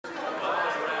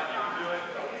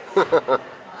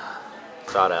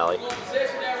Shot alley.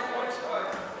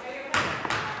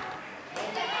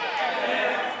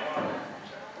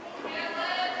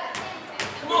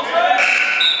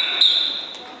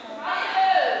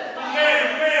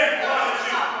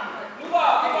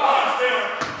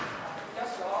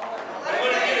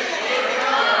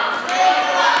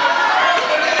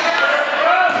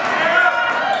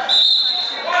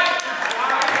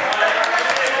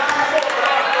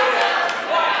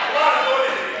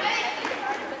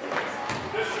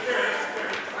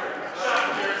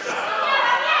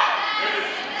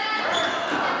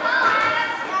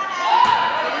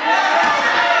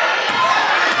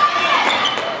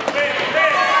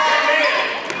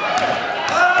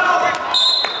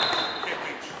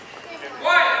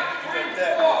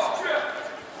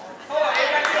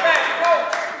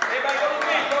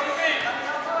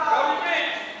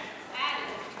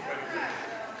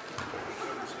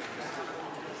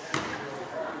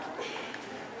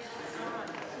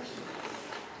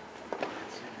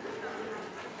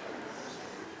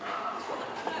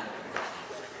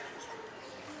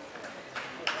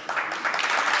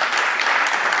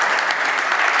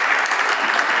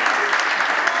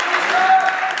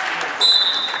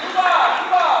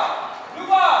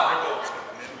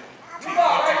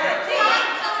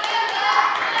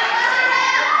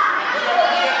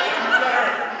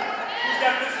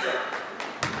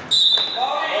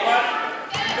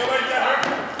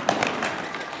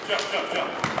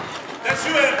 That's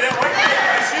you in it, Dan, right there.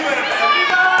 That's you in it, Dan.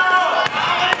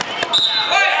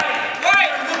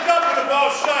 Look up when the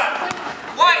ball's shot.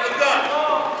 Look up.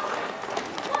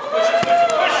 Push it, push it,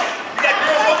 push it. You got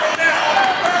girls open now.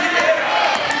 Keep it.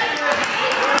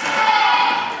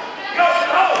 Go,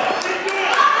 go. Keep doing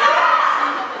it.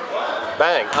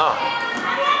 Bang. Oh.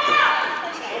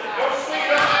 Go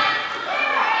swing up.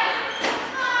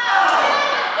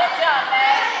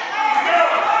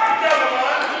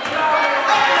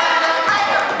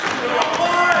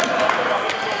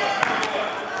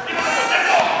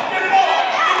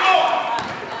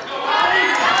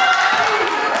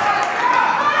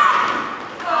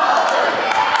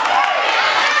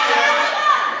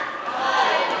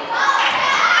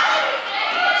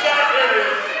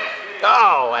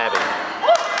 Oh, Abby.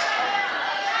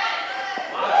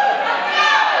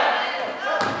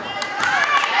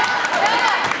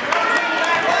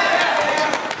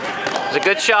 It's a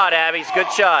good shot, Abby. It's a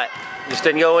good shot. Just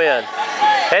didn't go in.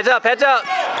 Heads up, heads up.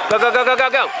 Go, go, go, go, go,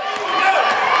 go.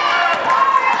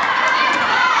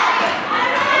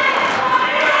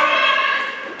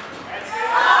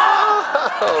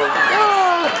 Oh,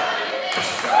 God.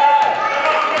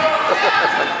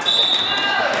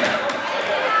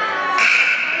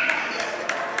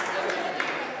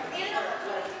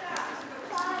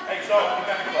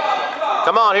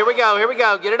 Come on, here we go, here we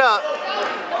go. Get it up. Come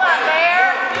on,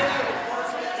 Bear.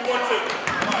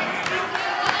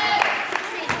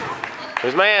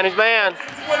 Who's man? Who's man?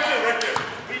 There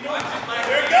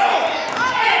you go.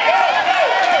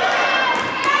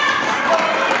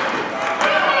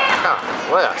 God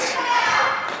bless.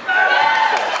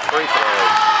 Free throw.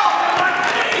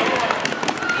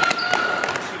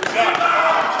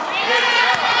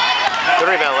 Good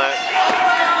rebound, Lex.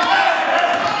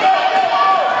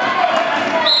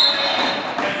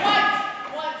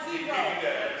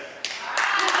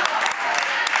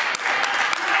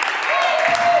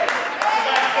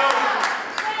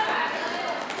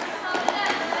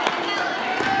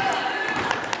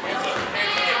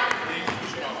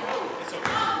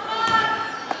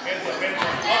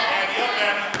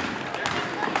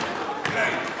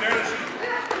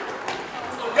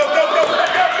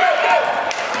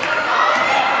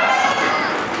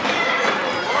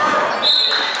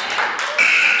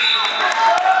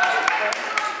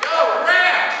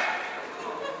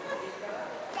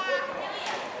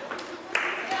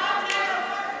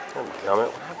 Damn it,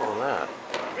 what happened on that?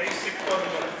 Basic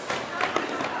fundamentals.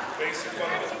 Basic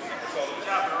fundamentals. That's all it is.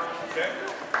 Okay?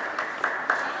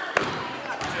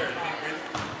 Jared, breathe.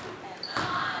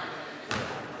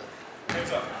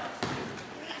 Hands up.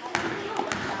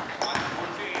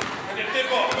 And then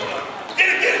dip off. Hold on. Get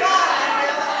it, get it!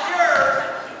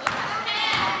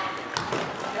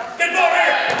 Get ball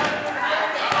here!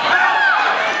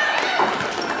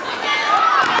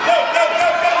 Go, go, go,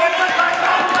 go!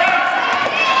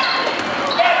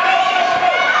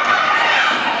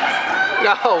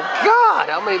 Oh, God,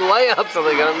 how many layups are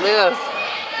they going to miss?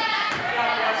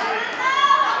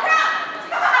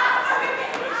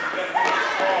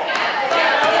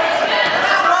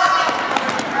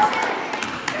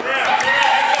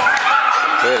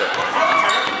 Hit it.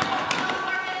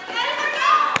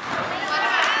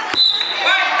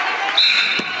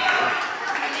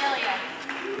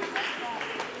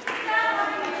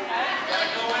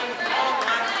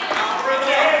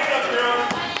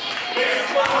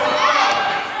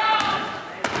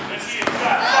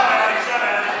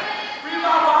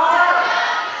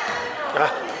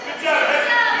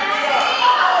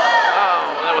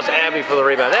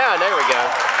 rebound. Yeah, there we go.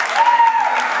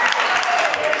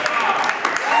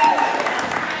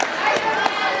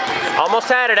 Almost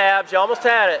had it, Abs. You almost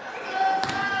had it.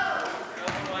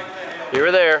 You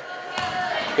were there.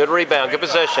 Good rebound. Good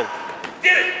position.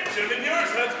 Get it. Should have been yours,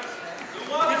 Hudson.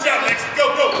 Good job, Lex.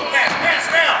 Go, go. Pass,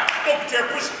 pass now. Go, Pater.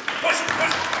 Push it. Push it.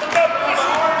 Push it. Look up. Push it.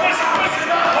 Push it. Push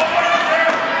it. Hold on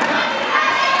there.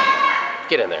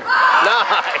 Get in there.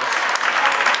 Nice.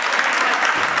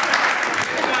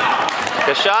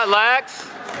 Good shot, Lex.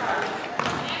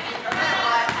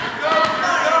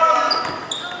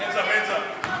 Hands up, hands up.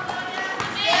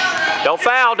 Don't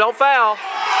foul, don't foul. Go,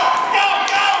 go,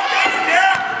 go,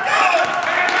 Pater. Go.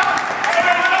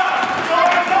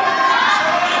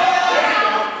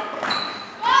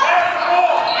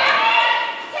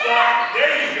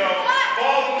 There you go.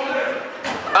 Ball moving.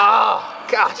 Oh,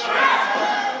 gosh.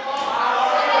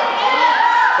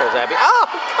 There's Abby. Oh,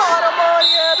 come on,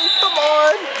 Abby, come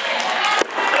on.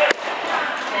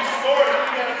 You scored.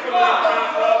 You got to put it on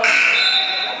top.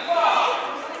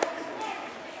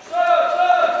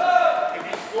 If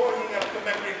you scored, you got to come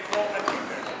back and throw that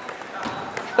defense.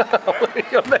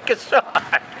 You'll make a shot.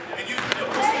 And you,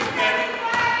 what's this, Manny?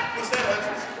 What's that,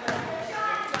 Hudson?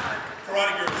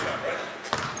 Karate girl shot, right?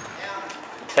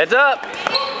 Heads up.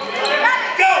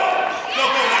 Go! Go,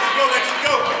 go, Lex, go, Lex,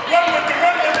 go! Run with the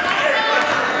run with the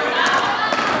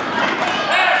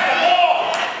pass the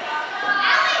ball!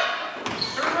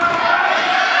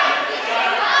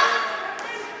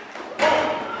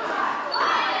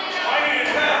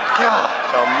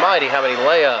 Gosh almighty, how many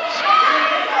layups.